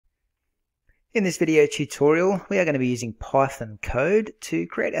In this video tutorial, we are going to be using Python code to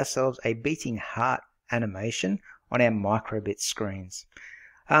create ourselves a beating heart animation on our microbit screens.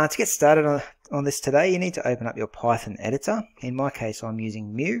 To get started on this today, you need to open up your Python editor. In my case, I'm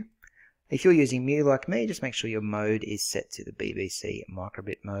using Mu. If you're using Mu like me, just make sure your mode is set to the BBC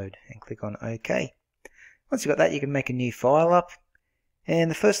microbit mode and click on OK. Once you've got that, you can make a new file up.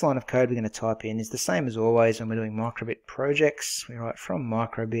 And the first line of code we're going to type in is the same as always when we're doing microbit projects. We write from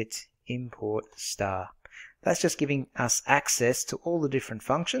microbit import star. That's just giving us access to all the different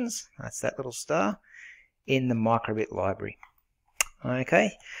functions, that's that little star, in the microbit library.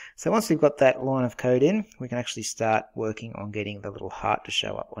 Okay, so once we've got that line of code in, we can actually start working on getting the little heart to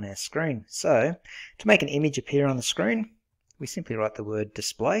show up on our screen. So to make an image appear on the screen, we simply write the word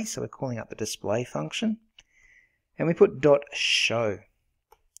display, so we're calling up the display function, and we put .show.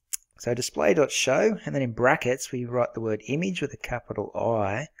 So display.show, and then in brackets we write the word image with a capital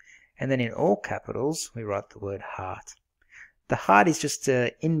I, and then in all capitals we write the word heart. The heart is just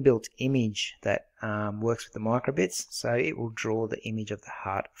an inbuilt image that works with the microbits, so it will draw the image of the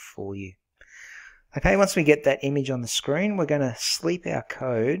heart for you. Okay, once we get that image on the screen, we're going to sleep our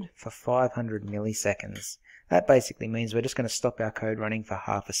code for 500 milliseconds. That basically means we're just going to stop our code running for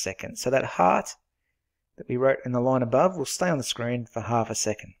half a second. So that heart that we wrote in the line above will stay on the screen for half a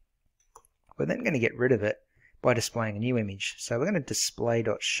second. We're then going to get rid of it by displaying a new image. So we're going to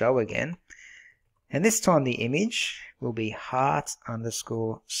display.show again, and this time the image will be heart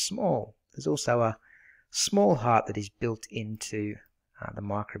underscore small. There's also a small heart that is built into the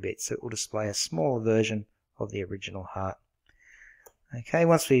microbit, so it will display a smaller version of the original heart. Okay,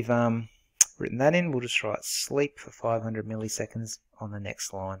 once we've written that in, we'll just write sleep for 500 milliseconds on the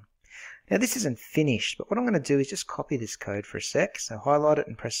next line. Now this isn't finished, but what I'm going to do is just copy this code for a sec. So highlight it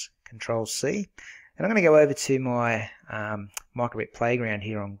and press Control C. And I'm going to go over to my microbit playground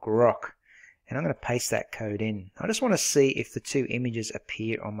here on Grok, and I'm going to paste that code in. I just want to see if the two images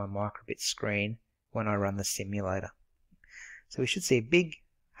appear on my microbit screen when I run the simulator. So we should see a big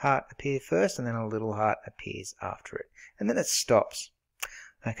heart appear first, and then a little heart appears after it, and then it stops.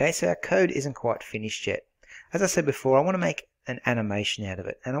 Okay, so our code isn't quite finished yet. As I said before, I want to make an animation out of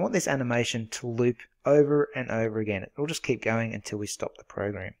it, and I want this animation to loop over and over again. It will just keep going until we stop the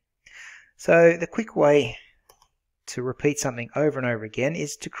program. So the quick way to repeat something over and over again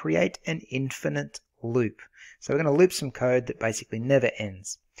is to create an infinite loop. So we're going to loop some code that basically never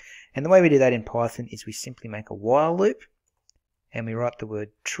ends. And the way we do that in Python is we simply make a while loop, and we write the word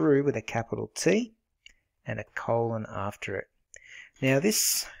true with a capital T and a colon after it. Now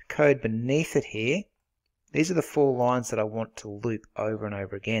this code beneath it here, these are the 4 lines that I want to loop over and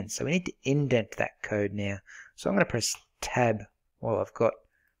over again. So we need to indent that code now. So I'm going to press Tab while I've got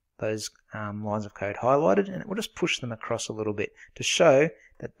those lines of code highlighted, and it will just push them across a little bit to show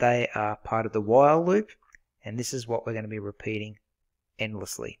that they are part of the while loop, and this is what we're going to be repeating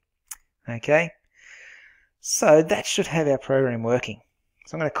endlessly. Okay, so that should have our program working.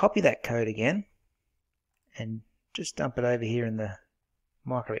 So I'm going to copy that code again and just dump it over here in the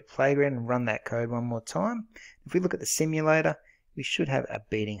microbit playground and run that code one more time. If we look at the simulator, we should have a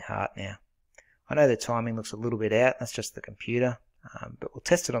beating heart now. I know the timing looks a little bit out, that's just the computer. But we'll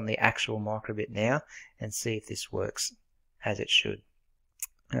test it on the actual microbit now and see if this works as it should.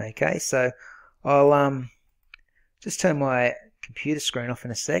 Okay, so I'll just turn my computer screen off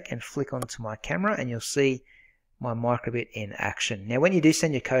in a sec and flick onto my camera, and you'll see my microbit in action. Now when you do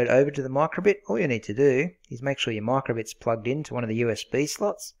send your code over to the microbit, all you need to do is make sure your microbit's plugged into one of the USB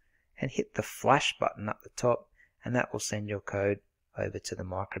slots and hit the flash button up the top, and that will send your code over to the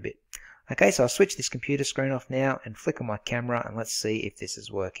microbit. Okay, so I'll switch this computer screen off now and flick on my camera, and let's see if this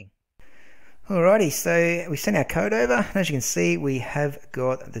is working. Alrighty, so we sent our code over, and as you can see we have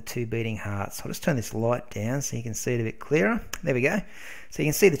got the 2 beating hearts. I'll just turn this light down so you can see it a bit clearer. There we go. So you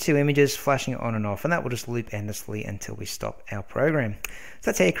can see the 2 images flashing on and off, and that will just loop endlessly until we stop our program. So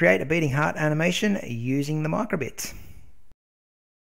that's how you create a beating heart animation using the microbit.